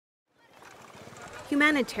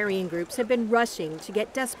Humanitarian groups have been rushing to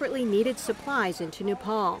get desperately needed supplies into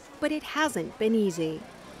Nepal, but it hasn't been easy.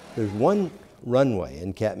 There's one runway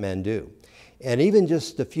in Kathmandu, and even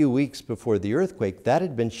just a few weeks before the earthquake, that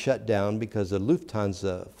had been shut down because a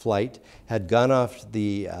Lufthansa flight had gone off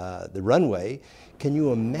the runway. Can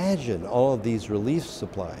you imagine all of these relief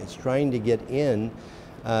supplies trying to get in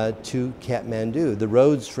to Kathmandu? The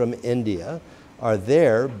roads from India are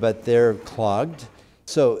there, but they're clogged.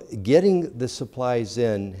 So getting the supplies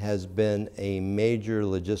in has been a major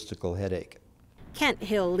logistical headache. Kent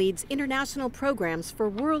Hill leads international programs for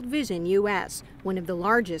World Vision US, one of the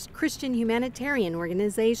largest Christian humanitarian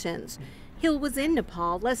organizations. Hill was in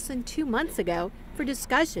Nepal less than 2 months ago for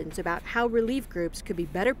discussions about how relief groups could be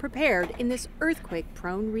better prepared in this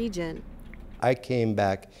earthquake-prone region. I came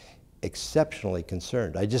back exceptionally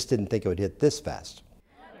concerned. I just didn't think it would hit this fast.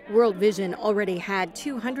 World Vision already had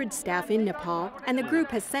 200 staff in Nepal, and the group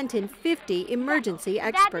has sent in 50 emergency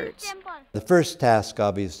experts. The first task,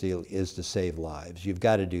 obviously, is to save lives. You've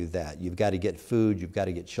got to do that. You've got to get food. You've got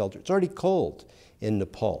to get shelter. It's already cold in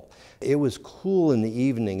Nepal. It was cool in the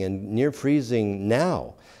evening and near freezing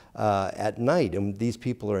now at night, and these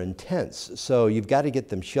people are intense. So you've got to get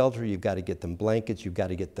them shelter. You've got to get them blankets. You've got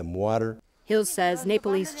to get them water. Hill says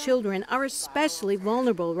Nepalese children are especially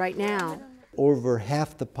vulnerable right now. Over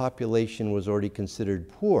half the population was already considered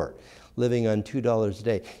poor, living on $2 a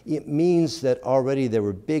day. It means that already there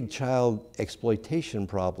were big child exploitation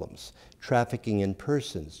problems, trafficking in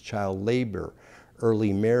persons, child labor,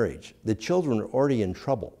 early marriage. The children are already in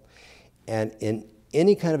trouble. And in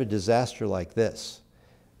any kind of a disaster like this,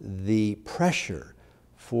 the pressure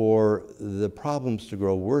for the problems to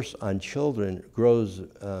grow worse on children grows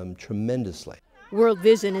tremendously. World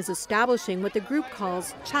Vision is establishing what the group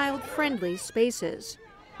calls child-friendly spaces.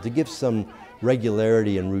 To give some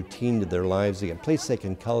regularity and routine to their lives again, a place they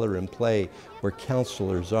can color and play where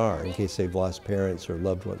counselors are in case they've lost parents or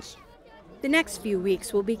loved ones. The next few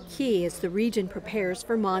weeks will be key as the region prepares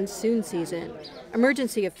for monsoon season.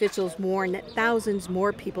 Emergency officials warn that thousands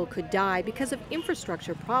more people could die because of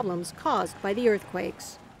infrastructure problems caused by the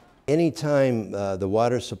earthquakes. Anytime the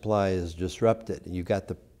water supply is disrupted, you've got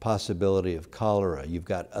the possibility of cholera, you've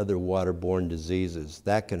got other waterborne diseases,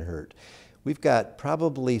 that can hurt. We've got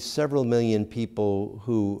probably several million people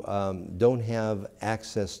who don't have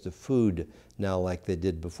access to food now like they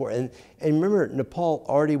did before. And remember, Nepal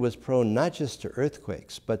already was prone not just to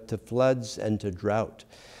earthquakes, but to floods and to drought.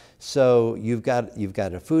 So you've got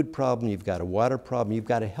a food problem, you've got a water problem, you've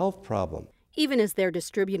got a health problem. Even as they're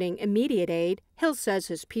distributing immediate aid, Hill says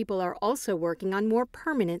his people are also working on more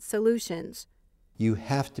permanent solutions. You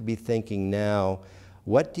have to be thinking now,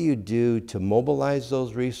 what do you do to mobilize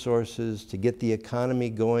those resources, to get the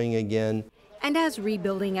economy going again? And as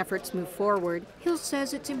rebuilding efforts move forward, Hill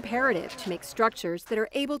says it's imperative to make structures that are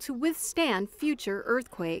able to withstand future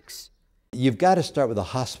earthquakes. You've got to start with the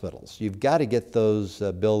hospitals. You've got to get those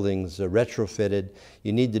buildings retrofitted.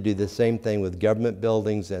 You need to do the same thing with government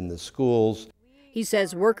buildings and the schools. He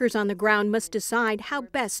says workers on the ground must decide how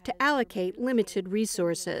best to allocate limited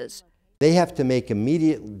resources. They have to make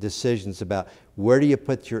immediate decisions about where do you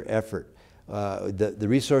put your effort. The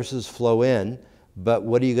resources flow in, but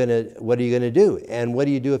what are you going to do? And what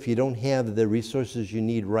do you do if you don't have the resources you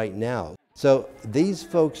need right now? So these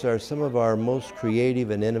folks are some of our most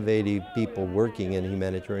creative and innovative people working in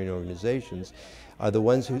humanitarian organizations, are the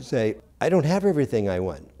ones who say, I don't have everything I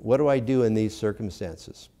want. What do I do in these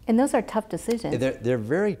circumstances? And those are tough decisions. They're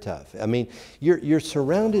very tough. I mean, you're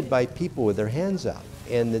surrounded by people with their hands out,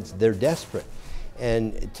 and they're desperate.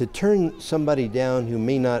 And to turn somebody down who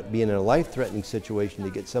may not be in a life-threatening situation to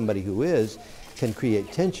get somebody who is, can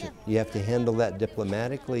create tension. You have to handle that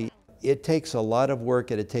diplomatically. It takes a lot of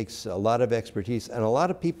work and it takes a lot of expertise, and a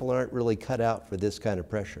lot of people aren't really cut out for this kind of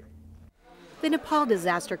pressure. The Nepal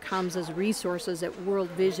disaster comes as resources at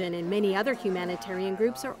World Vision and many other humanitarian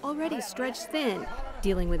groups are already stretched thin,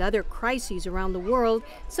 dealing with other crises around the world,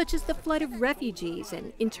 such as the flood of refugees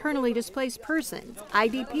and internally displaced persons,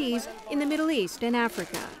 IDPs, in the Middle East and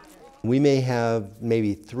Africa. We may have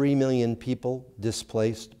maybe 3 million people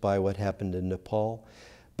displaced by what happened in Nepal,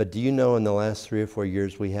 but do you know in the last 3 or 4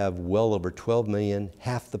 years we have well over 12 million,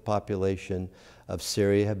 half the population of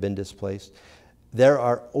Syria have been displaced. There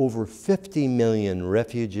are over 50 million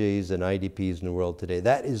refugees and IDPs in the world today.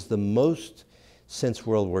 That is the most since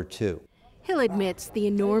World War II. Hill admits the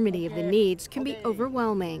enormity of the needs can be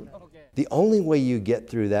overwhelming. The only way you get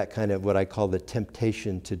through that kind of what I call the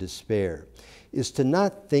temptation to despair is to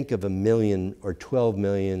not think of 1 million or 12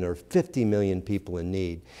 million or 50 million people in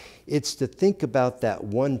need. It's to think about that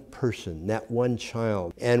one person, that one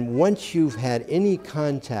child. And once you've had any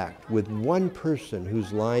contact with one person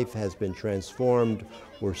whose life has been transformed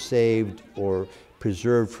or saved or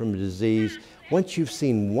preserved from disease, once you've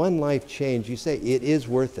seen one life change, you say, it is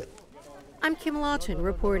worth it. I'm Kim Lawton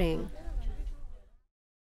reporting.